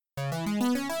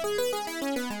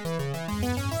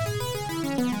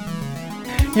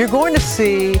You're going to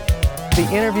see the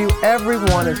interview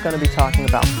everyone is going to be talking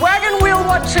about. Wagon wheel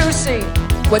Watusi.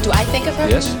 What do I think of her?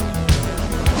 Yes.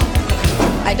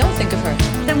 I don't think of her.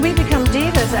 Then we become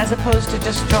divas as opposed to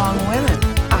just strong women.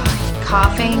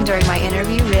 Coughing during my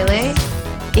interview, really?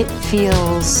 It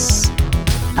feels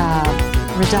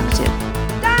reductive.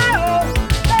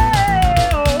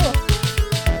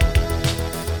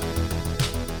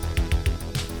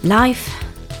 Life.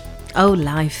 Oh,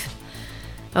 life.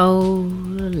 Oh,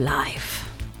 life.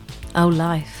 Oh,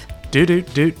 life. Do.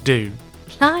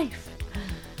 Life.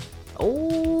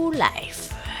 Oh,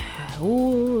 life.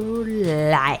 Oh,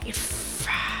 life.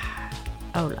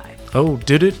 Oh, life. Oh,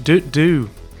 do.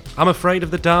 I'm afraid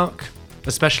of the dark,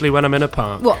 especially when I'm in a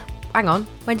park. What? Hang on.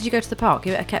 When did you go to the park? Do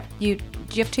you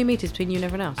have 2 meters between you and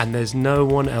everyone else? And there's no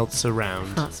one else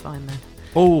around. That's fine then.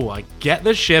 Oh, I get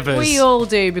the shivers. We all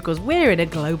do, because we're in a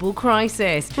global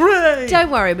crisis. Hooray! Don't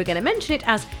worry, we're going to mention it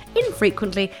as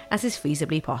infrequently as is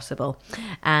feasibly possible.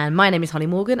 And my name is Holly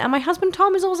Morgan, and my husband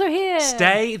Tom is also here.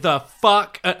 Stay the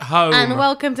fuck at home. And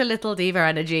welcome to Little Diva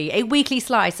Energy, a weekly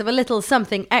slice of a little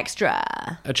something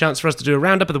extra. A chance for us to do a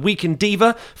roundup of the week in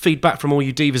Diva. Feedback from all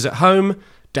you divas at home.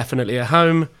 Definitely at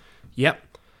home. Yep.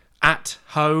 At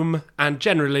home, and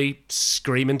generally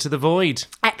scream into the void.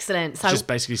 Excellent. So Just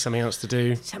basically something else to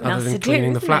do Something other else than to do,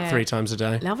 cleaning the isn't flat it? 3 times a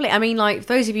day. lovely. I mean, like, for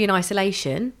those of you in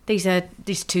isolation, these are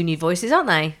 2 new voices, aren't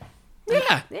they?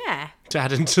 Yeah. Yeah. To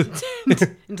add into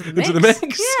Into the mix. the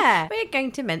mix. Yeah. We're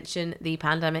going to mention the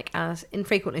pandemic as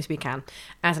infrequently as we can,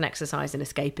 as an exercise in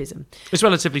escapism. It's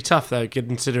relatively tough, though,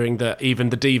 considering that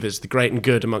even the divas, the great and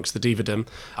good amongst the divadom,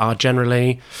 are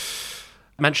generally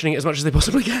mentioning it as much as they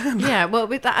possibly can. Yeah, well,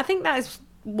 I think that is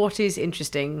what is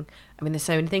interesting. I mean, there's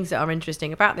so many things that are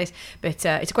interesting about this, but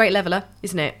it's a great leveler,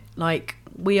 isn't it? Like,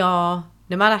 we are,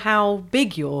 no matter how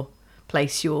big your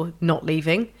place you're not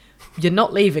leaving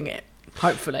it,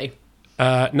 hopefully.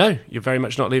 No, you're very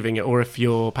much not leaving it. Or if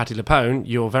you're Patti LuPone,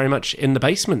 you're very much in the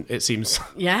basement, it seems,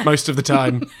 Yeah. most of the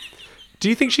time. Do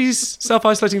you think she's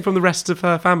self-isolating from the rest of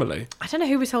her family? I don't know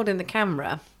who was holding the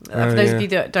camera. For those of you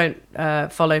that don't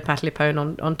follow Patti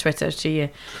LuPone on Twitter, she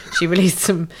released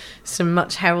some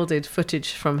much heralded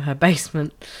footage from her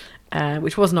basement,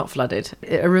 which was not flooded.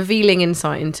 A revealing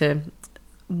insight into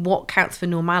what counts for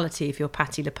normality if you're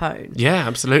Patti LuPone. Yeah,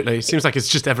 absolutely. It seems like it's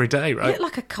just every day, It right? looked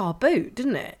like a car boot,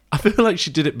 didn't it? I feel like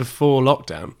she did it before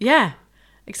lockdown. Yeah,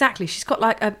 exactly. She's got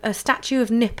like a statue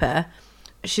of Nipper.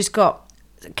 She's got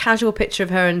a casual picture of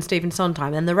her and Stephen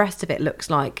Sondheim, and the rest of it looks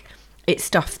like it's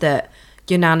stuff that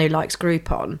your nan who likes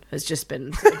Groupon has just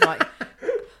been sort of like,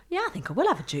 yeah, I think I will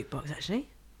have a jukebox, actually.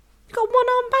 You've got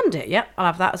one-armed bandit. Yep, I'll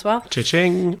have that as well.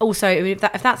 Cha-ching. Also, if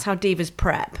that's how divas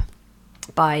prep,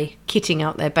 by kitting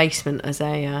out their basement as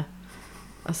a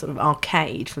sort of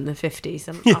arcade from the 50s,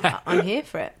 I'm here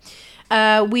for it.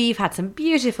 We've had some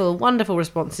beautiful, wonderful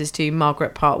responses to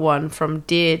Margaret Part 1 from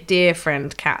dear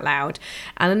friend Cat Loud.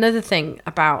 And another thing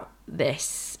about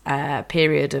this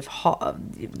period of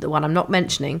the one I'm not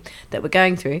mentioning that we're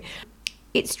going through,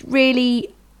 it's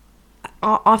really,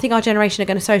 I think our generation are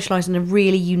going to socialise in a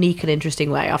really unique and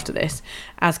interesting way after this.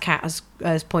 As Kat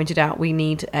has pointed out, we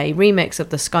need a remix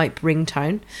of the Skype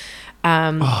ringtone.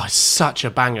 Oh, it's such a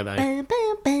banger, though.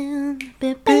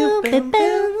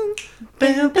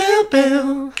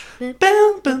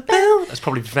 That's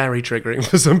probably very triggering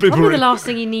for some people. Probably the last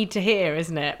thing you need to hear,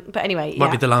 isn't it? But anyway,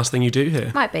 Might be the last thing you do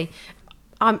here. Might be.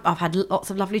 I've had lots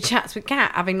of lovely chats with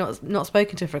Kat, having not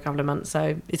spoken to her for a couple of months,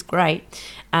 so it's great.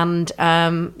 And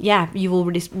you've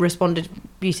already responded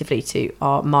beautifully to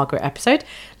our Margaret episode.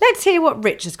 Let's hear what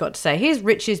Rich has got to say. Here's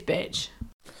Rich's bitch.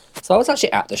 So I was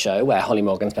actually at the show where Holly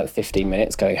Morgan spent 15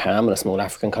 minutes going ham in a small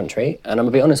African country, and I'm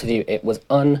going to be honest with you, it was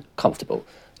uncomfortable.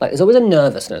 Like, there's always a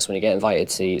nervousness when you get invited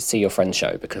to see your friend's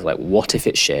show, because, like, what if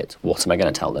it's shit? What am I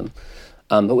going to tell them?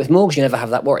 But with Morgan, you never have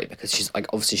that worry, because she's, like,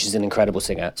 obviously she's an incredible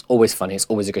singer. It's always funny. It's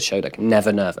always a good show. Like,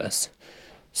 never nervous.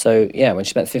 So, yeah, when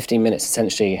she spent 15 minutes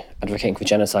essentially advocating for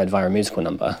genocide via a musical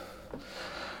number,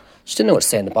 she didn't know what to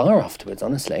say in the bar afterwards,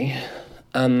 honestly.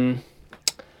 The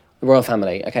royal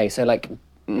family. Okay, so, like,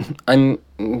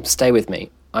 stay with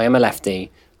me. I am a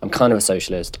lefty. I'm kind of a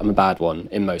socialist. I'm a bad one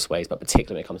in most ways, but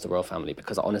particularly when it comes to the royal family,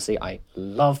 because honestly, I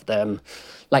love them.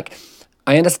 Like,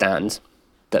 I understand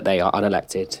that they are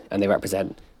unelected and they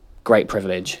represent great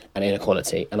privilege and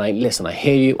inequality. And I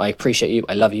hear you, I appreciate you,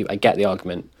 I love you, I get the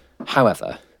argument.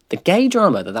 However, the gay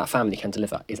drama that family can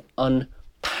deliver is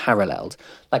unparalleled.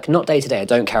 Like, not day to day. I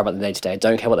don't care about the day to day. I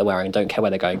don't care what they're wearing. I don't care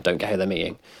where they're going. Don't care who they're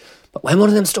meeting. But when one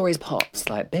of them stories pops,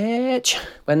 like,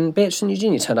 when Beatrice and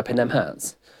Eugenia turned up in them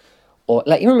hats, or,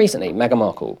 like, even recently, Meghan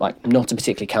Markle, like, not a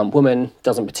particularly camp woman,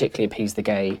 doesn't particularly appease the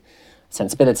gay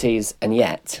sensibilities, and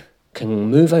yet can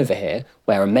move over here,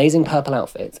 wear amazing purple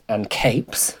outfits and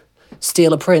capes,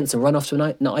 steal a prince and run off to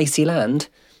an icy land.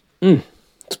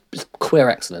 It's queer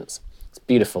excellence. It's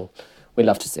beautiful. We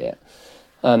love to see it.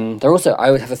 They're also,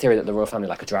 I would have a theory that the royal family are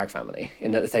like a drag family,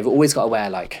 in that they've always got to wear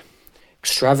like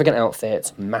extravagant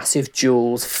outfits, massive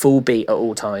jewels, full beat at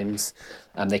all times,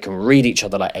 and they can read each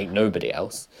other like ain't nobody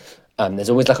else.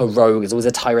 There's always like a rogue, there's always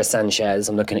a Tyra Sanchez,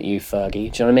 I'm looking at you, Fergie. Do you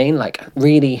know what I mean? Like,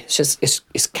 really,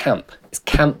 it's camp. It's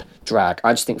camp drag.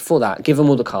 I just think for that, give them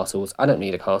all the castles. I don't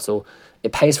need a castle.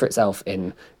 It pays for itself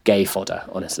in gay fodder,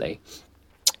 honestly.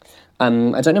 I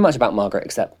don't know much about Margaret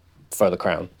except for The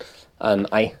Crown.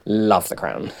 I love The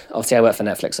Crown. Obviously, I work for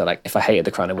Netflix, so like, if I hated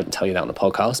The Crown, I wouldn't tell you that on the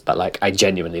podcast, but like, I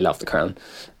genuinely love The Crown.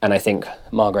 And I think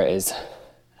Margaret is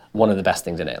one of the best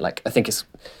things in it. Like, I think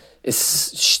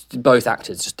both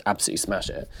actors just absolutely smash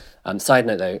it. Side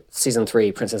note though, season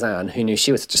 3, Princess Anne, who knew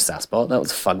she was such a sasspot? That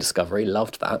was a fun discovery,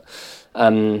 loved that.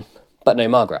 But no,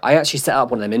 Margaret, I actually set up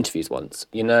one of them interviews once.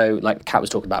 You know, like Kat was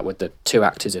talking about with the 2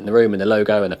 actors in the room and the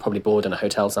logo, and they're probably bored in a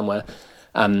hotel somewhere.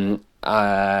 I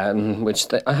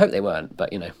hope they weren't,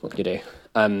 but you know, what can you do?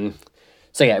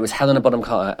 So yeah, it was Helena Bonham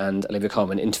Carter and Olivia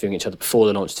Colman interviewing each other before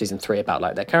the launch of season 3 about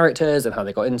like their characters and how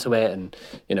they got into it and,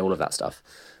 you know, all of that stuff.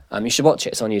 You should watch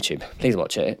it. It's on YouTube. Please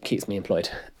watch it. It keeps me employed.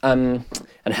 And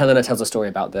Helena tells a story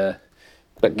about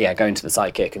going to the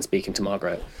psychic and speaking to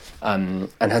Margaret, and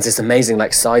has this amazing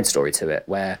like side story to it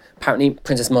where apparently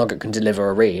Princess Margaret can deliver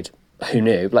a read. Who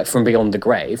knew? Like from beyond the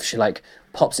grave, she like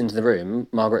pops into the room.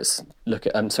 Helena's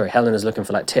looking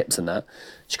for like tips and that.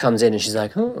 She comes in and she's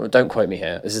like, "Oh, don't quote me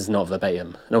here. This is not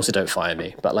verbatim, and also don't fire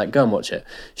me. But like, go and watch it."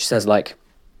 She says like,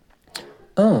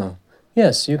 "Oh,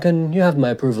 yes, you have my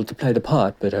approval to play the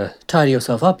part, but tidy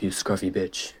yourself up, you scruffy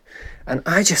bitch." And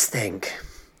I just think,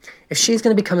 if she's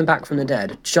going to be coming back from the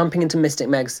dead, jumping into Mystic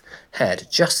Meg's head,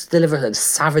 just to deliver a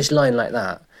savage line like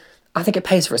that, I think it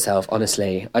pays for itself,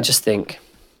 honestly. I just think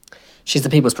she's the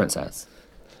people's princess.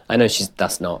 I know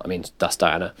that's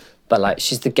Diana, but like,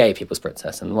 she's the gay people's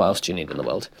princess, and what else do you need in the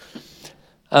world?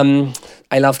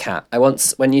 I love Kat.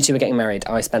 When you two were getting married,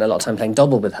 I spent a lot of time playing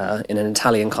Dobble with her in an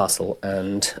Italian castle,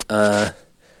 and I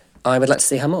would like to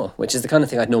see her more, which is the kind of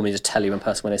thing I'd normally just tell you in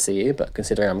person when I see you, but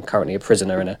considering I'm currently a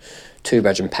prisoner in a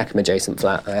 2-bedroom Peckham-adjacent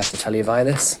flat, I have to tell you via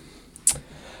this.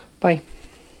 Bye.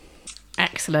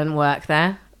 Excellent work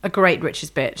there. A great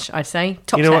Rich's bitch, I'd say.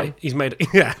 Top 10. You know what? He's made it.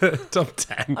 Yeah, top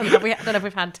 10. I don't know if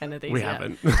we've had 10 of these We yet.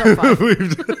 haven't. Top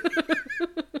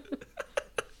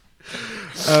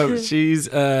 5. She's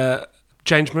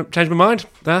changed my mind.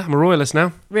 There, I'm a royalist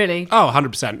now. Really? Oh,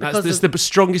 100%. That's the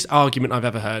strongest argument I've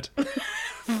ever heard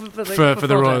for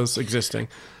the royals existing.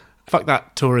 Fuck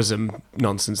that tourism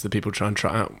nonsense that people try and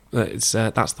trot out. That's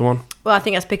the one. Well, I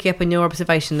think that's picking up on your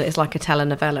observation that it's like a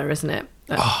telenovela, isn't it?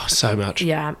 Oh, so much.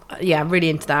 Yeah, I'm really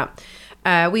into that.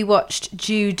 We watched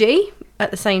Judy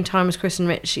at the same time as Chris and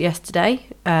Rich yesterday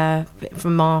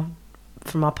from our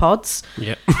pods.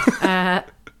 Yeah.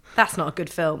 That's not a good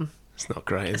film. It's not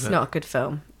great, is it? It's not a good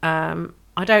film.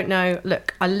 I don't know.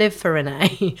 Look, I live for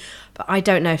Renee, but I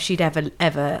don't know if she'd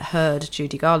ever heard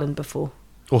Judy Garland before.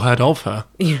 Or heard of her.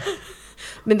 Yeah. I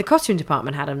mean, the costume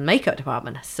department had a makeup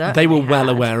department. They were well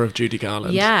aware of Judy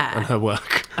Garland and her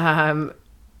work.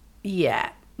 Yeah,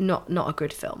 not a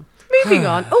good film. Moving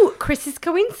on. Oh, Chris's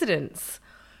coincidence.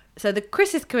 So the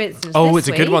Chris's coincidence. Oh, it's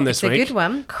a good one this week. It's a good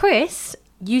one. Chris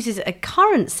uses a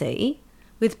currency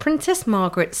with Princess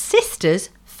Margaret's sister's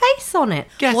face on it.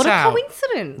 What a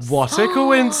coincidence. What a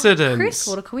coincidence. Chris,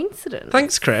 what a coincidence.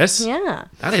 Thanks, Chris. Yeah.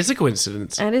 That is a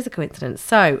coincidence. It is a coincidence.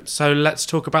 So let's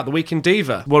talk about the Week in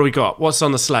Diva. What do we got? What's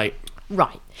on the slate?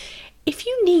 Right. If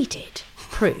you needed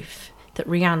proof that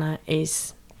Rihanna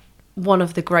is one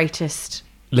of the greatest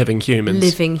living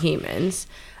humans,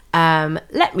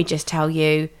 let me just tell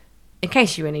you, in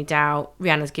case you're in any doubt,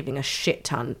 Rihanna's giving a shit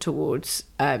ton towards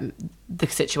the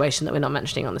situation that we're not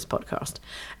mentioning on this podcast.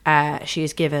 She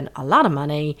is given a lot of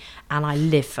money, and I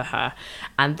live for her.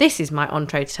 And this is my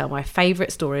entree to tell my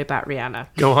favourite story about Rihanna.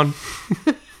 Go on.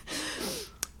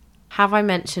 Have I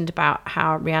mentioned about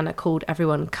how Rihanna called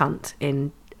everyone cunt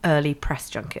in early press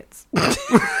junkets?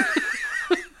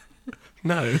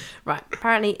 No. Right.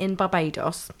 Apparently in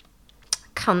Barbados,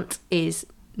 cunt is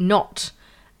not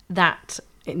that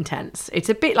intense. It's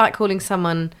a bit like calling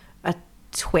someone a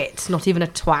twit, not even a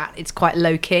twat. It's quite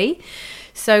low key.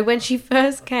 So when she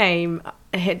first came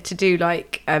to do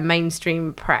like a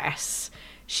mainstream press,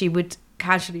 she would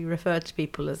casually refer to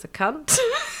people as a cunt.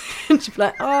 And she'd be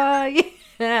like, "Oh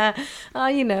yeah, oh,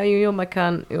 you know, you're my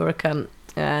cunt, you're a cunt."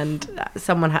 And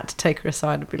someone had to take her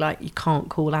aside and be like, "You can't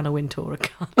call Anna Wintour a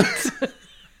cunt."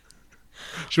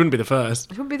 She wouldn't be the first.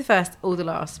 She wouldn't be the first or the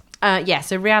last.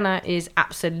 So Rihanna is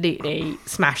absolutely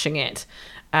smashing it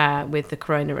with the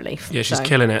corona relief. Yeah, she's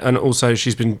killing it. And also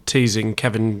she's been teasing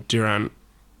Kevin Durant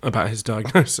about his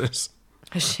diagnosis.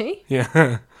 Has she?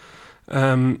 Yeah.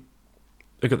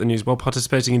 Look at the news. While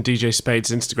participating in DJ Spade's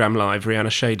Instagram Live,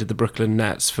 Rihanna shaded the Brooklyn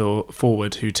Nets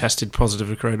forward who tested positive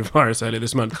for coronavirus earlier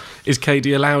this month. Is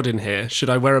KD allowed in here? Should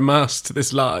I wear a mask to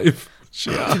this live?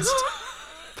 She asked.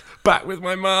 Back with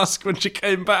my mask when she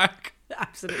came back.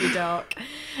 Absolutely dark.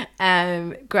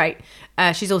 Great.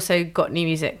 She's also got new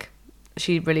music.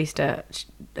 She released a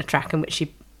track in which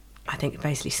she, I think,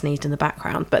 basically sneezed in the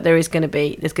background. But there's going to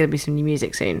be some new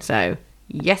music soon. So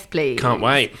yes, please. Can't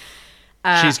wait.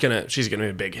 She's gonna be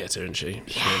a big hitter, isn't she?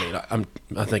 Really, like, I'm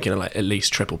thinking of like at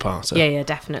least triple passer. Yeah,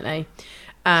 definitely.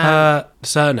 Her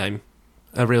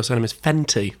real surname is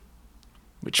Fenty,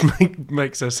 which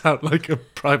makes her sound like a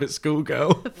private school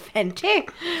girl. Fenty.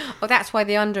 Well, that's why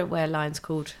the underwear line's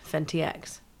called Fenty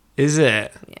X. Is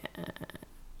it? Yeah.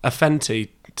 A Fenty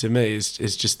to me is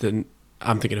just I'm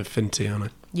thinking of Fenty on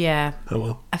it. Yeah. Oh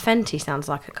well. A Fenty sounds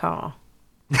like a car.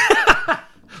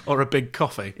 Or a big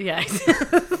coffee. Yeah.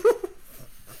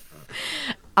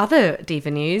 Other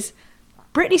diva news,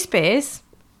 Britney Spears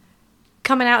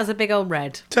coming out as a big old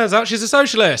red. Turns out she's a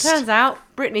socialist. Turns out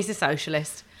Britney's a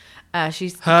socialist.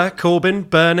 She's her, Corbyn,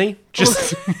 Bernie,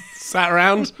 just sat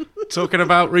around talking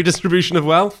about redistribution of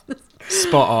wealth.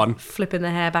 Spot on. Flipping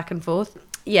their hair back and forth.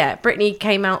 Yeah, Britney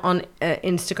came out on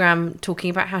Instagram talking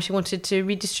about how she wanted to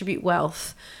redistribute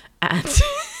wealth. And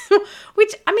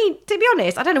which, I mean, to be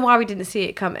honest, I don't know why we didn't see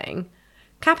it coming.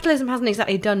 Capitalism hasn't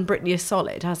exactly done Britney a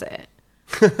solid, has it?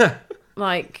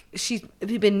 Like, she's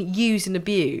been used and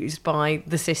abused by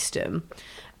the system,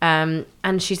 and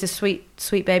she's a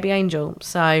sweet baby angel.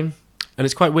 So, and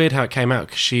it's quite weird how it came out,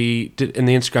 because she did, in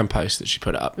the Instagram post that she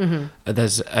put up,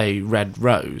 there's a red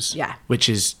rose, which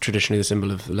is traditionally the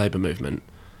symbol of the Labour movement,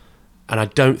 and I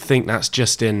don't think that's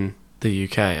just in the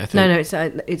UK. I think no,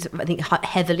 it's I think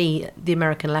heavily the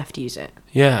American left use it.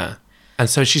 Yeah, and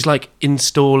so she's like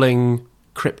installing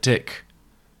cryptic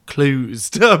clues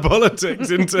to her politics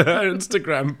into her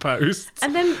Instagram posts.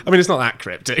 And then, I mean, it's not that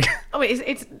cryptic. Oh,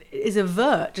 it's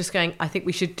avert just going, I think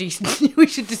we should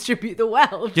distribute the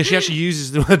wealth. Yeah, she actually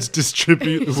uses the words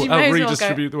distribute the wealth,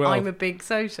 redistribute the wealth. I'm a big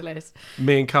socialist.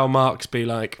 Me and Karl Marx be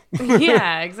like.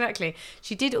 Yeah, exactly.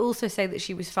 She did also say that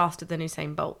she was faster than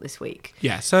Usain Bolt this week.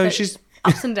 Yeah, so she's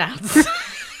ups and downs.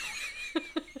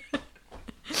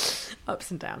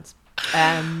 Ups and downs.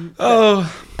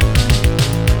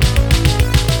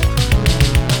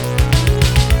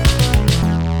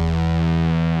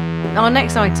 Our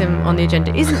next item on the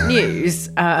agenda isn't news.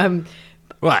 Well,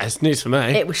 it's news for me.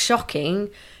 It was shocking.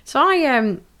 So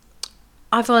I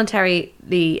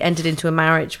voluntarily entered into a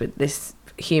marriage with this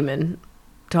human,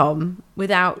 Tom,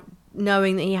 without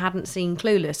knowing that he hadn't seen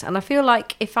Clueless. And I feel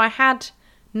like if I had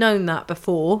known that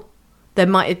before, there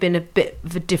might have been a bit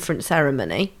of a different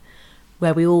ceremony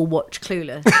where we all watch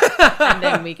Clueless and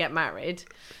then we get married.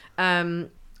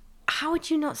 How had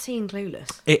you not seen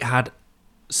Clueless? It had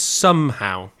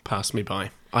somehow passed me by.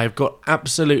 I've got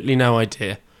absolutely no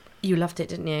idea. You loved it,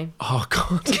 didn't you? Oh,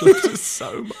 God, I loved it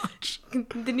so much.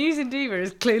 The news in Diva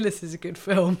is Clueless is a good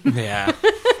film. Yeah.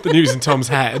 The news in Tom's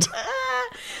head.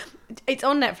 It's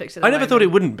on Netflix at the I never moment. thought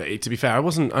it wouldn't be, to be fair. I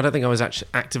don't think I was actually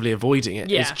actively avoiding it.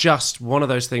 Yeah. It's just one of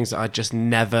those things that I just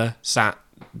never sat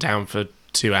down for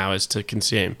 2 hours to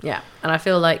consume. Yeah, and I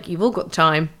feel like you've all got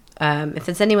time. If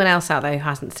there's anyone else out there who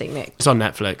hasn't seen it, it's on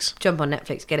Netflix. Jump on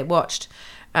Netflix, get it watched.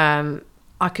 I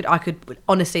could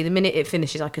honestly, the minute it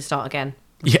finishes, I could start again.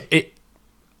 Yeah,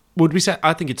 would we say?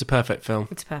 I think it's a perfect film.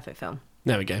 It's a perfect film.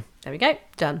 There we go. There we go.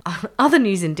 Done. Other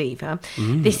news in Diva.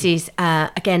 This is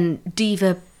again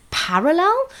Diva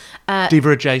parallel.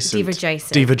 Diva adjacent. Diva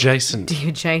adjacent. Diva adjacent. Diva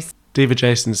adjacent. Diva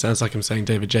adjacent sounds like I'm saying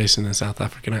David Jason in a South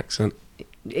African accent.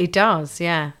 It does,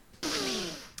 yeah.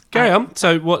 Carry on.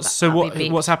 So what's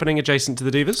happening adjacent to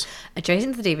the Divas?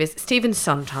 Adjacent to the Divas, Stephen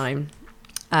Sondheim,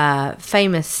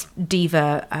 famous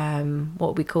diva. What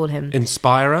would we call him?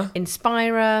 Inspirer.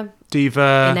 Diva.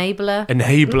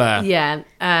 Enabler.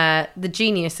 Yeah. The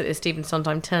genius that is Stephen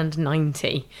Sondheim turned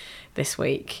 90 this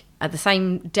week at the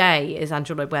same day as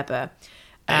Andrew Lloyd Webber.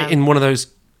 In one of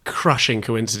those crushing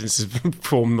coincidences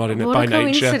formed by nature. What a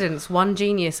coincidence! One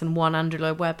genius and one Andrew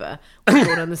Lloyd Webber were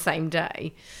born on the same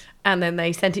day. And then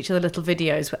they sent each other little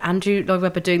videos with Andrew Lloyd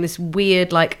Webber doing this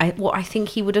weird, what I think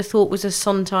he would have thought was a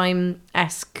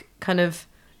Sondheim-esque kind of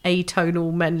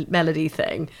atonal melody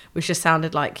thing, which just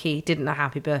sounded like he didn't know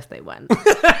Happy Birthday went.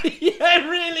 Yeah, it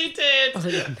really did. I was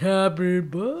like, Happy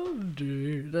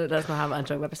Birthday. That's not how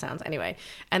Andrew Webber sounds anyway.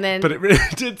 And then... But it really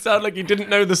did sound like he didn't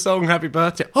know the song Happy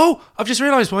Birthday. Oh, I've just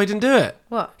realised why he didn't do it.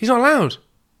 What? He's not allowed.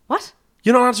 What?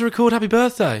 You're not allowed to record Happy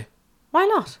Birthday. Why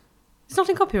not? It's not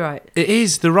in copyright. It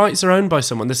is. The rights are owned by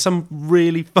someone. There's some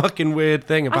really fucking weird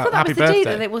thing I about thought that Happy was the Birthday. D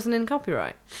that it wasn't in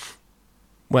copyright.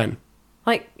 When?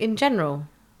 Like, in general.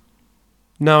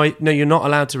 No, you're not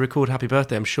allowed to record Happy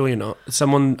Birthday. I'm sure you're not.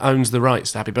 Someone owns the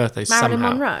rights to Happy Birthday Marilyn somehow.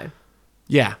 Monroe?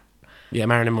 Yeah,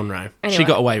 Marilyn Monroe. Anyway. She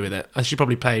got away with it. She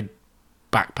probably paid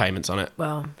back payments on it.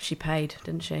 Well, she paid,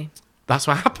 didn't she? That's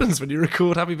what happens when you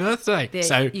record Happy Birthday. Yeah,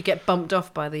 So, you get bumped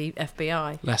off by the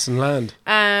FBI. lesson learned.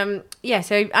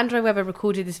 So Andrew Webber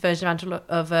recorded this version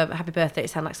of Happy Birthday. It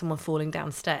sounded like someone falling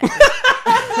downstairs.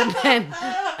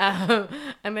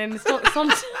 and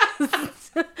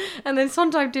then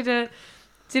Sondheim did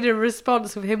a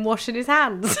response of him washing his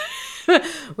hands,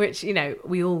 which, you know,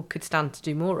 we all could stand to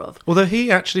do more of. Although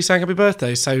he actually sang Happy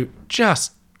Birthday, so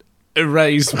just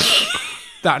erase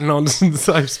that nonsense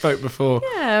I spoke before.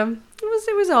 Yeah,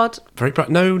 it was odd. Very bright.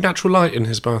 No natural light in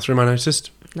his bathroom, I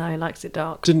noticed. No, he likes it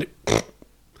dark. Didn't it?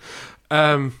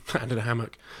 And in a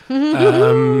hammock.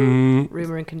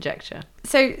 Rumour and conjecture.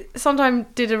 So Sondheim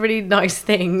did a really nice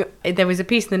thing. There was a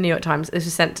piece in the New York Times, this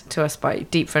was sent to us by a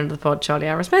deep friend of the pod, Charlie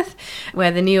Arrowsmith,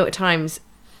 where the New York Times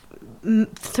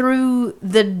threw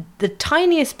the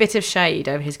tiniest bit of shade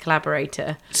over his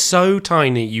collaborator. So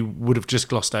tiny you would have just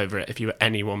glossed over it if you were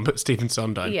anyone but Stephen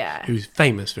Sondheim, Yeah. who's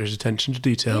famous for his attention to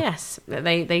detail. Yes,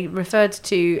 they referred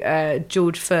to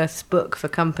George Firth's book for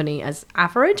Company as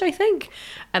average, I think,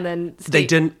 and then They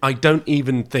didn't. I don't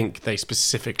even think they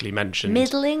specifically mentioned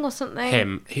middling or something.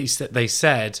 him. They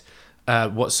said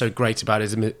what's so great about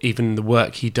it is even the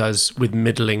work he does with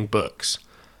middling books,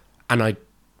 and I'm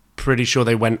pretty sure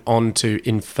they went on to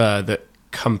infer that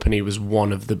Company was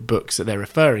one of the books that they're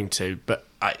referring to, but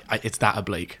it's that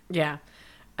oblique. Yeah.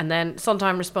 And then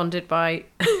Sondheim responded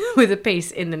with a piece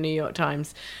in the New York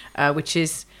Times, which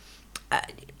is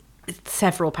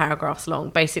several paragraphs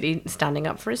long, basically standing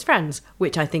up for his friends,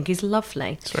 which I think is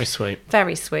lovely. It's very sweet.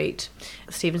 Very sweet.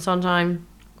 Stephen Sondheim,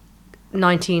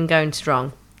 19 going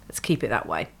strong. Let's keep it that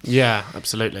way. Yeah,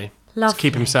 absolutely. Let's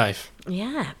keep him Lovely. safe.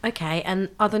 Yeah. Okay. And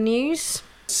other news?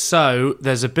 So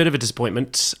there's a bit of a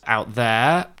disappointment out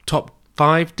there. Top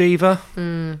 5 diva,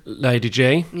 Lady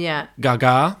G, Yeah.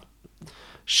 Gaga.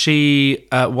 She,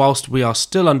 whilst we are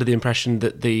still under the impression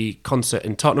that the concert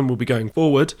in Tottenham will be going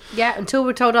forward, Yeah. Until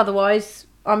we're told otherwise,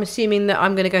 I'm assuming that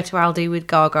I'm going to go to Aldi with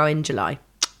Gaga in July.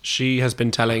 she has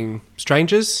been telling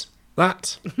strangers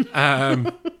that.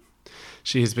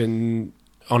 She has been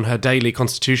on her daily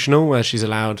constitutional where she's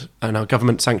allowed a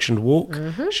government-sanctioned walk.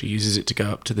 She uses it to go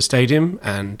up to the stadium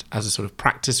and as a sort of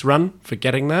practice run for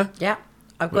getting there. Yeah.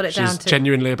 I've got it Which down is to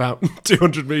genuinely about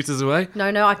 200 metres away.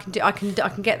 No, I can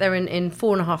get there in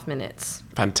 4.5 minutes.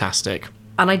 Fantastic.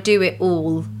 And I do it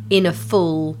all in a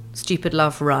full Stupid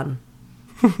Love run.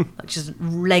 I just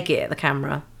leg it at the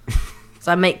camera.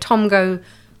 So I make Tom go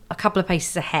a couple of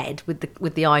paces ahead with the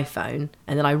iPhone,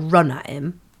 and then I run at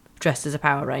him dressed as a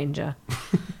Power Ranger.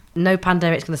 No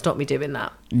pandemic's going to stop me doing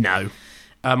that. No.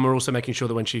 We're also making sure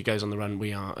that when she goes on the run,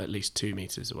 we are at least 2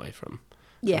 metres away from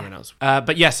everyone else.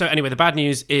 But yeah, so anyway, the bad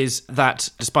news is that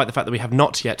despite the fact that we have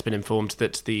not yet been informed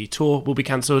that the tour will be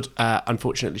cancelled,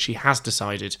 unfortunately she has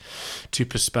decided to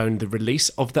postpone the release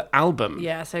of the album.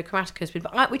 Yeah, so Chromatika's been...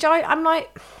 I'm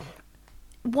like...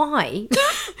 Why?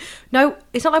 No,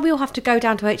 it's not like we all have to go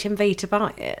down to HMV to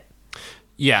buy it.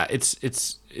 Yeah, it's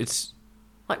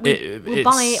Like it we'll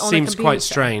buy it on a seems computer. quite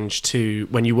strange to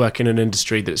when you work in an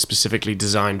industry that's specifically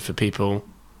designed for people.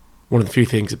 One of the few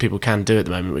things that people can do at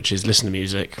the moment, which is listen to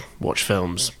music, watch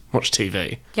films, watch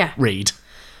TV, read.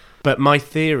 But my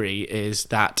theory is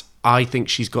that I think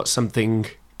she's got something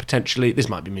potentially, this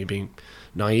might be me being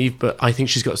naive, but I think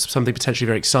she's got something potentially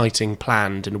very exciting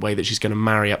planned in a way that she's going to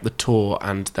marry up the tour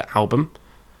and the album.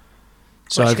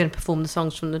 So she's going to perform the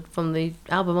songs from the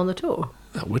album on the tour.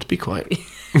 That would be quite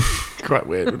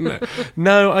weird, wouldn't it?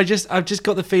 No, I've just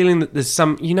got the feeling that there's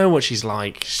some, you know what she's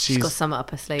like. She's got something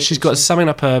up her sleeve. She's got something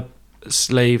up her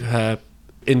sleeve,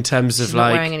 in terms of she's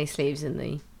like... not wearing any sleeves in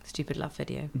the Stupid Love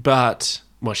video. But,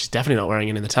 well, she's definitely not wearing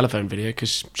it in the telephone video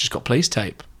because she's got police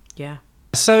tape. Yeah.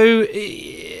 So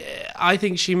I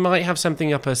think she might have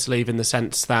something up her sleeve in the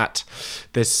sense that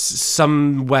there's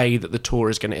some way that the tour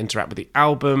is going to interact with the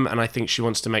album, and I think she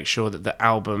wants to make sure that the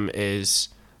album is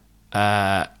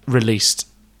released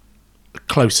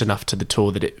close enough to the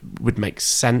tour that it would make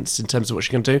sense in terms of what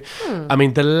she can do. I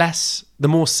mean, the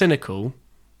more cynical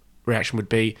reaction would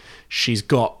be she's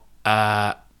got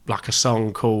like a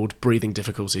song called Breathing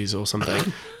Difficulties or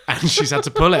something, and she's had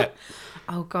to pull it.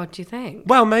 Oh, God, do you think?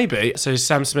 Well, maybe. So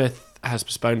Sam Smith has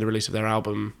postponed the release of their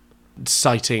album,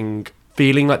 citing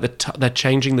feeling like they're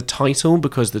changing the title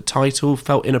because the title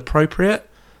felt inappropriate.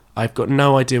 I've got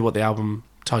no idea what the album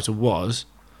title was,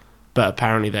 but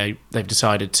apparently they've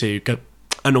decided to go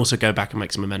and also go back and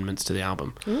make some amendments to the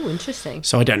album. Oh, interesting.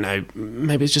 So I don't know.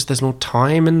 Maybe it's just there's more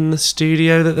time in the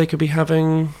studio that they could be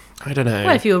having. I don't know.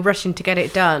 Well, if you were rushing to get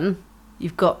it done,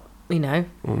 you've got, all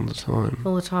the time.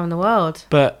 all the time in the world.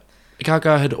 But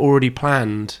Gaga had already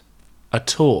planned a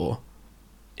tour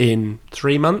in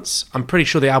 3 months. I'm pretty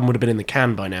sure the album would have been in the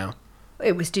can by now.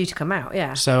 It was due to come out,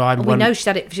 yeah. So I we know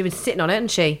she'd been sitting on it,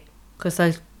 hadn't she? Because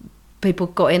those people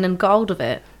got in and got hold of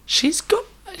it. She's been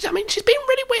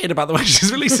really weird about the way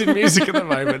she's releasing music at the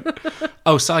moment.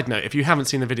 Oh, side note, if you haven't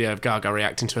seen the video of Gaga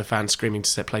reacting to a fan screaming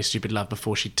to play Stupid Love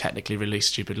before she technically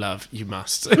released Stupid Love, you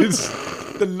must.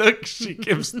 The look she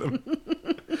gives them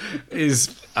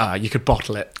is, you could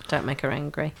bottle it. Don't make her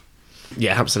angry.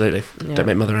 Yeah, absolutely. Yeah. Don't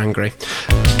make Mother angry.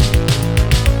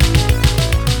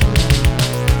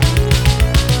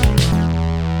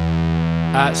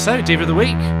 So, Diva of the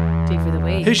Week. Diva of the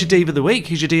Week. Who's your Diva of the Week?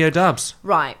 Who's your Dio Dubs?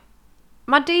 Right.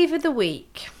 My Diva of the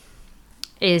Week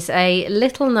is a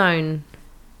little-known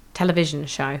television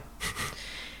show.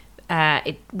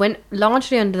 It went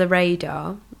largely under the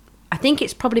radar. I think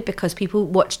it's probably because people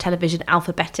watch television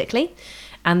alphabetically,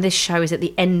 and this show is at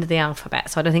the end of the alphabet,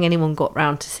 so I don't think anyone got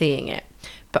round to seeing it.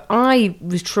 But I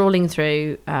was trawling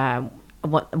through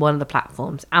one of the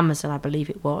platforms, Amazon, I believe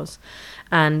it was,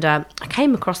 and I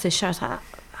came across this show. I was like,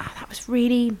 that was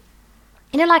really...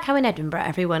 You know, like how in Edinburgh,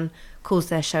 everyone calls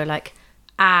their show, like,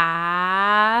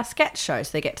 sketch show,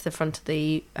 so they get to the front of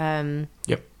the...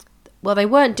 Yep. Well, they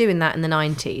weren't doing that in the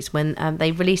 90s when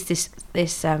they released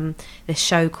this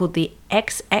show called the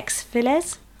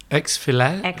X-Files.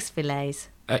 X-Filet? X-Files.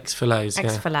 X-Filets, yeah.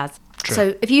 X-Files. True.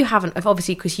 So if you haven't,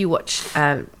 obviously because you watch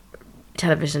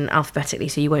television alphabetically,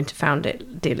 so you won't have found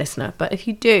it, dear listener. But if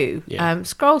you do, Yeah.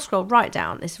 scroll right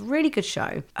down. It's a really good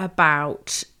show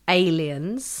about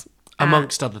aliens.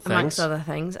 Amongst other things.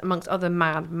 Amongst other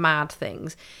mad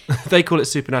things. They call it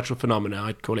supernatural phenomena.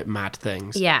 I'd call it mad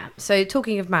things. Yeah. So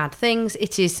talking of mad things,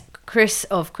 it is Chris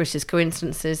of Chris's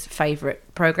Coincidences'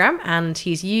 favourite programme, and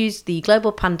he's used the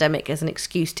global pandemic as an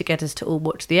excuse to get us to all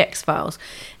watch The X-Files.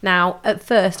 Now, at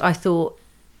first, I thought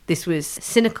this was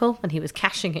cynical and he was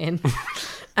cashing in.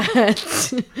 And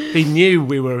He knew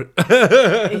we were...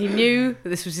 he knew that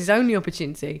this was his only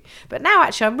opportunity. But now,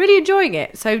 actually, I'm really enjoying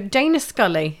it. So Dana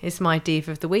Scully is my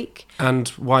Diva of the Week. And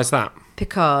why is that?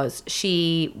 Because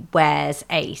she wears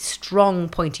a strong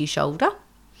pointy shoulder.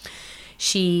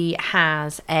 She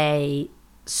has a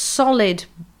solid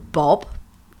bob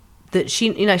that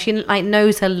she like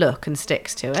knows her look and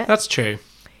sticks to it. That's true.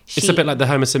 It's a bit like the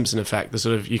Homer Simpson effect. The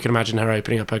sort of, you can imagine her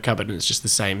opening up her cupboard and it's just the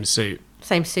same suit.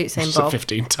 Same suit, same Just bob.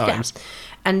 15 times. Yeah.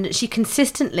 And she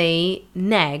consistently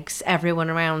negs everyone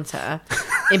around her.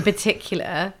 In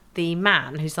particular, the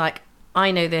man who's like,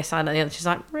 I know this, I know the other. She's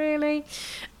like, really?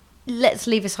 Let's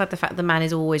leave aside the fact the man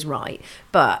is always right.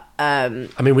 But,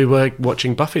 I mean, we were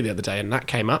watching Buffy the other day and that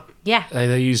came up. yeah.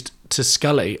 They used to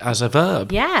scully as a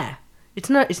verb. Yeah. It's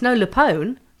no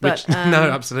Lapone. But,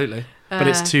 No, absolutely. But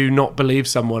it's to not believe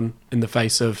someone in the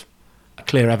face of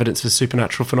clear evidence for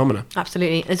supernatural phenomena.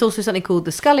 Absolutely. There's also something called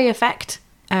the Scully effect,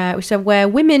 which is where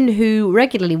women who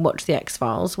regularly watch The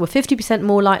X-Files were 50%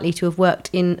 more likely to have worked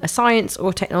in a science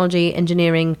or technology,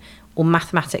 engineering or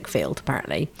mathematic field,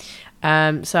 apparently.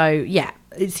 So, yeah,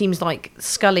 it seems like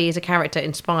Scully is a character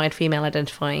inspired female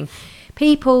identifying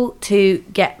people to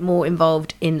get more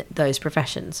involved in those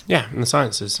professions. Yeah, in the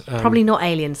sciences. Probably not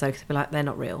aliens, though, because they'll be like, they're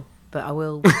not real. But I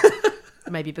will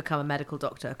maybe become a medical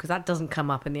doctor, because that doesn't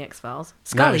come up in The X-Files.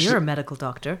 Scully, you're a medical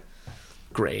doctor.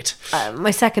 Great.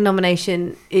 My second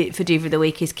nomination for Diva of the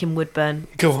Week is Kim Woodburn.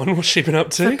 Go on, what's she been up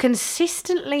to? For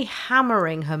consistently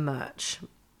hammering her merch.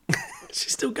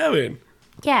 She's still going.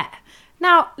 Yeah.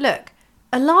 Now, look,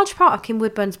 a large part of Kim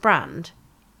Woodburn's brand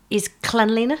is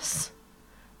cleanliness.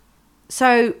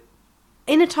 So,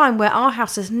 in a time where our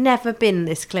house has never been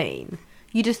this clean,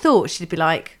 you'd have thought she'd be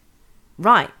like,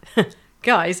 right,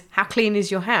 guys, how clean is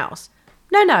your house?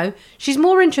 No, she's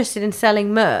more interested in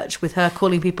selling merch with her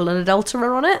calling people an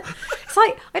adulterer on it. It's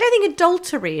like, I don't think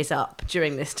adultery is up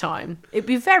during this time. It'd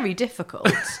be very difficult.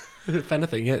 If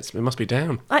anything, yeah, it must be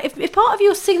down. Like if part of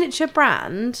your signature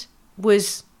brand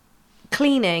was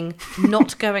cleaning,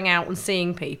 not going out and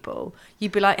seeing people,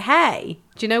 you'd be like, hey,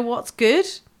 do you know what's good?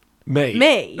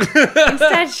 Me.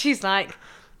 Instead, she's like,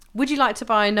 Would you like to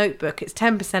buy a notebook? It's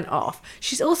 10% off.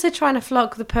 She's also trying to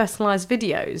flog the personalised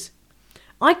videos.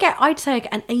 I'd say I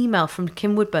get an email from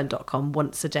kimwoodburn.com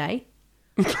once a day.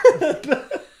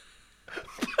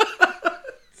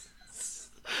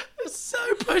 So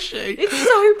pushy. It's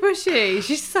so pushy.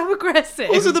 She's so aggressive.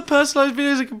 Also, the personalised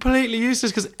videos are completely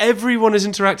useless because everyone is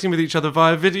interacting with each other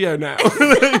via video now.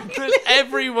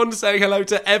 Everyone saying hello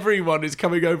to everyone is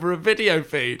coming over a video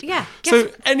feed. Yeah.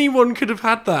 So anyone could have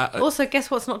had that. Also,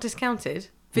 guess what's not discounted?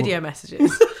 Video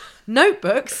messages.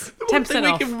 Notebooks, 10% Thing we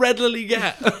off. can readily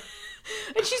get.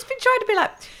 And she's been trying to be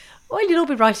like, well, you'll all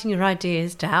be writing your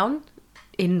ideas down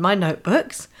in my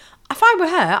notebooks. If I were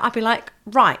her, I'd be like,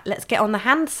 right, let's get on the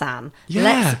hand san. Yeah.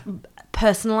 Let's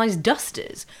personalise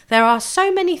dusters. There are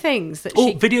so many things that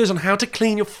she... videos on how to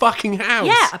clean your fucking house.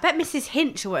 Yeah, I bet Mrs.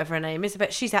 Hinch, or whatever her name is, I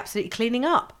bet she's absolutely cleaning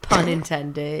up. Pun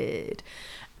intended.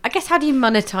 I guess, how do you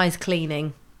monetise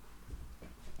cleaning?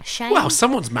 Shame. Well,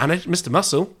 someone's managed. Mr.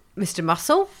 Muscle. Mr.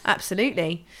 Muscle,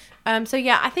 absolutely. So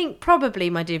yeah, I think probably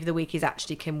my Diva of the Week is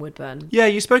actually Kim Woodburn. Yeah,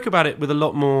 you spoke about it with a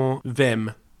lot more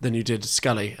vim than you did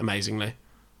Scully, amazingly.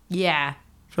 Yeah,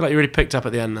 I feel like you really picked up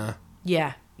at the end there.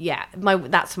 yeah.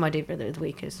 That's my Diva of the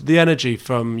Week is. The energy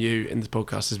from you in this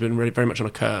podcast has been really very much on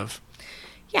a curve.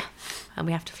 Yeah, and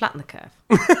we have to flatten the curve.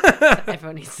 So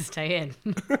everyone needs to stay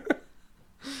in.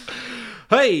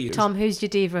 Hey! Tom, who's your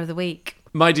Diva of the Week?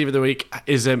 My Diva of the Week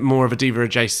is more of a Diva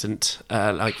adjacent,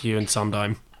 like you and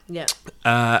Sondheim. Yeah.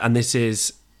 And this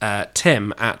is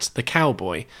Tim at The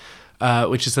Cowboy,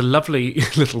 which is a lovely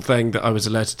little thing that I was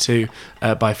alerted to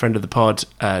by a friend of the pod,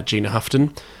 Gina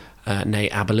Houghton,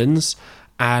 née Abelins.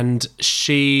 And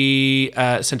she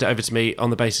sent it over to me on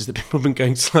the basis that people have been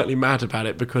going slightly mad about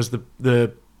it because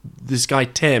this guy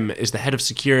Tim is the head of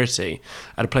security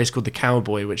at a place called The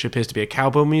Cowboy, which appears to be a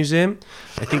cowboy museum.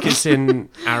 I think it's in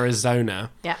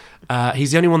Arizona. Yeah.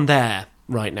 He's the only one there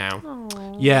right now.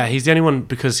 Aww. Yeah, he's the only one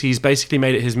because he's basically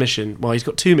made it his mission. Well, he's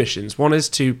got two missions. One is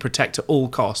to protect at all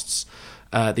costs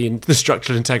the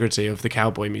structural integrity of the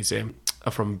Cowboy Museum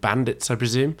from bandits, I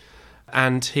presume.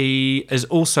 And he is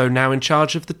also now in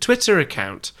charge of the Twitter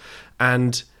account.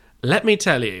 And let me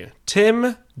tell you,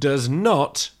 Tim does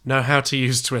not know how to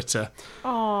use Twitter.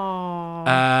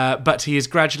 But he is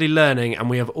gradually learning, and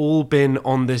we have all been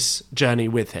on this journey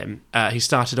with him. He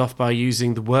started off by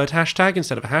using the word hashtag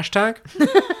instead of a hashtag.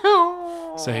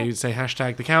 So he would say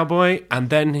hashtag the cowboy, and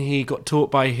then he got taught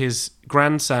by his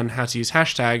grandson how to use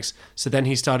hashtags. So then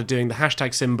he started doing the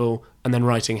hashtag symbol and then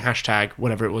writing hashtag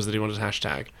whatever it was that he wanted to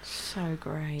hashtag. So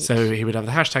great. So he would have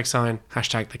the hashtag sign,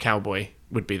 hashtag the cowboy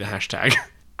would be the hashtag.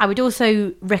 I would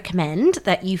also recommend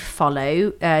that you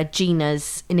follow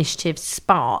Gina's initiative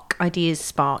Spark, Ideas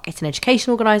Spark. It's an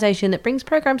education organisation that brings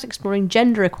programmes exploring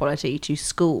gender equality to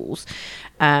schools.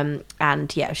 And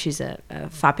yeah, she's a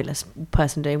fabulous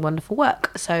person doing wonderful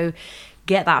work. So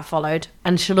get that followed.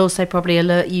 And she'll also probably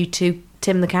alert you to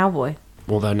Tim the Cowboy.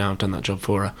 Although now I've done that job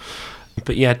for her.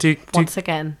 But yeah, do Once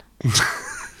again.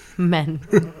 Men.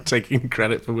 taking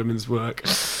credit for women's work.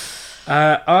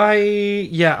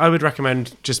 I would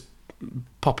recommend just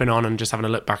popping on and just having a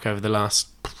look back over the last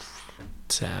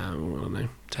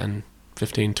 10,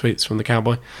 15 tweets from the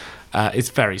Cowboy. It's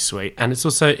very sweet, and it's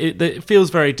also it feels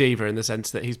very diva in the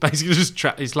sense that he's basically just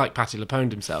trapped. He's like Patti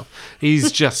LuPone himself.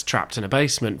 He's just trapped in a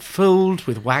basement filled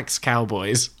with wax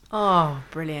cowboys. Oh,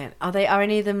 brilliant! Are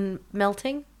any of them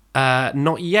melting?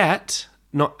 Not yet,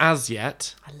 not as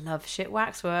yet. I love shit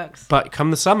waxworks. But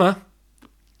come the summer,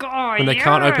 God, when they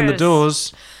can't open the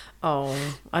doors. Oh,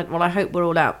 I hope we're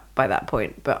all out by that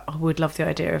point. But I would love the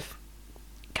idea of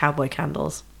cowboy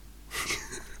candles.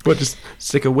 We'll just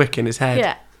stick a wick in his head.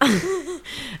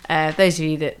 Yeah. Those of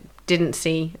you that didn't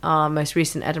see our most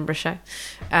recent Edinburgh show,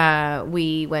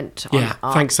 we went on. Yeah,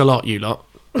 thanks a lot, you lot.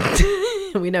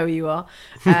 We know who you are.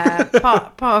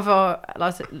 Part of our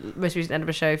most recent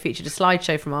Edinburgh show featured a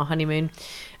slideshow from our honeymoon,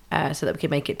 so that we could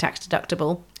make it tax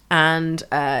deductible. And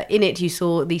in it, you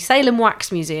saw the Salem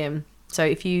Wax Museum. So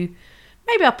if you,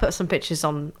 maybe I'll put some pictures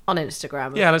on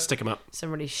Instagram. Yeah, let's stick them up.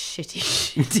 Some really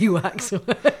shitty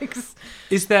waxworks.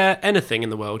 Is there anything in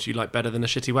the world you like better than a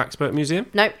shitty waxwork museum?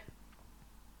 Nope.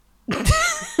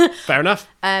 Fair enough.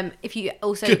 If you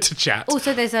also Good to chat.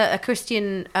 Also, there's a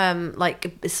Christian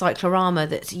cyclorama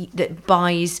that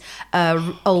buys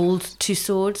old two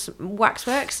swords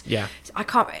waxworks. Yeah. I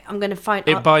can't. I'm going to find.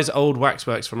 It buys old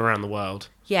waxworks from around the world.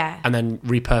 Yeah. And then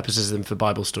repurposes them for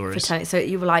Bible stories. So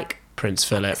you were like, Prince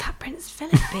Philip. is that Prince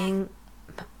Philip being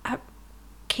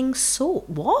King Saul?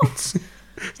 What?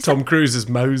 Tom Cruise as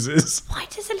Moses. Why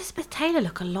does Elizabeth Taylor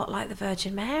look a lot like the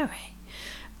Virgin Mary?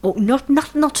 Well, not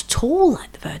at all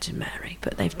like the Virgin Mary,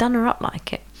 but they've done her up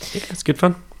like it. Yeah, it's good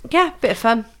fun. Yeah, bit of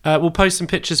fun. We'll post some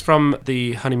pictures from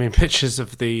the honeymoon pictures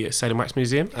of the Salem Wax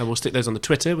Museum, and we'll stick those on the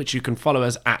Twitter, which you can follow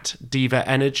us at Diva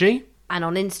Energy. And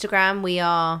on Instagram, we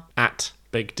are At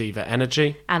Big Diva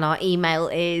Energy. And our email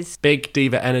is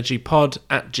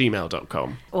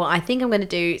bigdivaenergypod@gmail.com. what I think I'm going to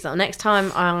do is next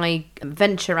time I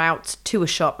venture out to a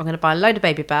shop, I'm going to buy a load of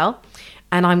Baby Bell,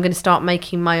 and I'm going to start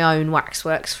making my own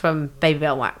waxworks from Baby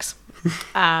Bell wax.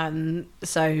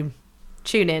 So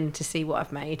tune in to see what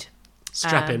I've made.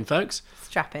 Strap in, folks.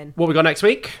 Strap in. What we got next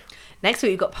week? Next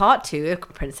week we've got part 2 of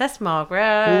Princess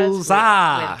Margaret with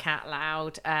Cat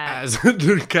Loud. As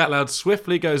Cat Loud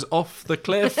swiftly goes off the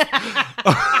cliff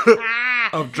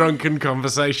of drunken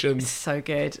conversations. So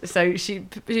good. So she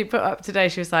put up today,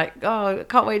 she was like, oh, I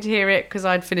can't wait to hear it because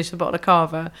I'd finished the bottle of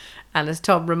Carver. And as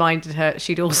Tom reminded her,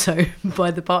 she'd also, by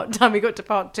the time we got to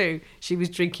part 2, she was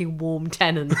drinking warm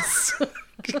Tennent's.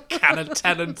 Can of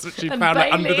Tennent's that she And found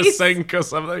it under the Baileys. sink or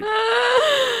something.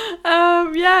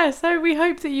 So we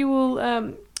hope that you will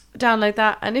download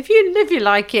that. And if you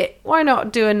like it, why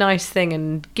not do a nice thing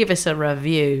and give us a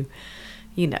review?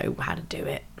 You know how to do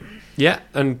it. Yeah,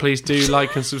 and please do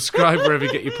like and subscribe wherever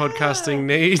you get your podcasting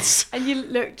needs. And you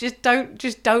look, just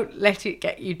don't let it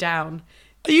get you down.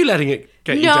 Are you letting it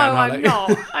get you No, down, Harley? I'm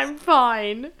not. I'm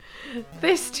fine.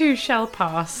 This too shall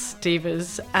pass,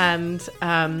 divas.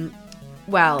 And,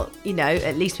 well, you know,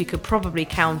 at least we could probably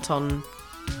count on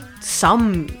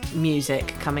some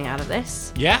music coming out of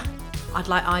this. Yeah? I'd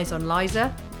like Eyes on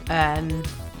Liza. Barbara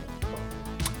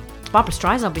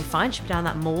Streisand will be fine. She'll be down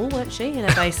that mall, won't she, in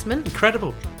her basement?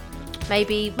 Incredible.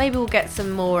 Maybe we'll get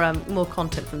some more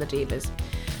content from the divas.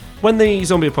 When the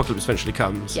zombie apocalypse eventually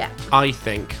comes, Yeah. I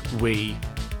think we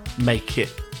make it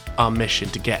our mission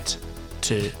to get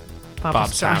to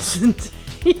Barb's house. Streisand.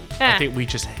 Yeah. I think we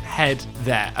just head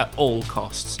there at all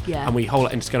costs. Yeah. And we hold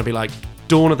it, and it's going to be like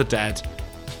Dawn of the Dead,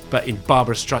 but in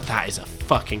Barbara Streisand. That is a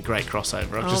fucking great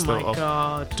crossover. I've just thought of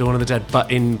God. Dawn of the Dead,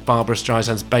 but in Barbara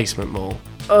Streisand's basement mall.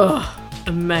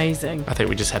 Amazing. I think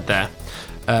we just head there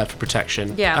for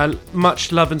protection. Yeah.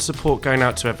 Much love and support going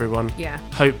out to everyone. Yeah.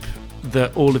 Hope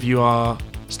that all of you are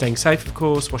staying safe, of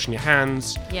course, washing your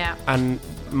hands. Yeah. And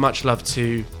much love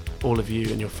to all of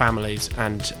you and your families,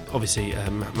 and obviously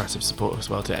massive support as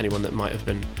well to anyone that might have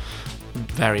been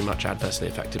very much adversely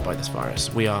affected by this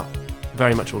virus. We are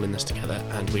very much all in this together,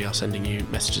 and we are sending you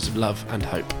messages of love and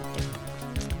hope.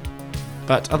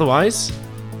 But otherwise,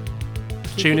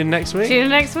 tune in next week. See you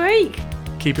next week.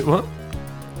 Keep it what?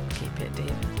 Keep it,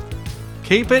 diva.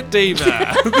 Keep it diva.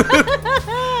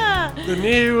 The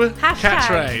new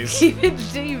catchphrase. Keep it,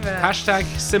 diva. Hashtag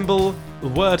symbol, the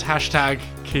word hashtag,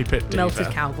 keep it diva.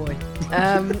 Melted cowboy.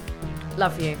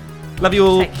 Love you. Love you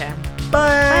all. Take care.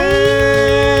 Bye.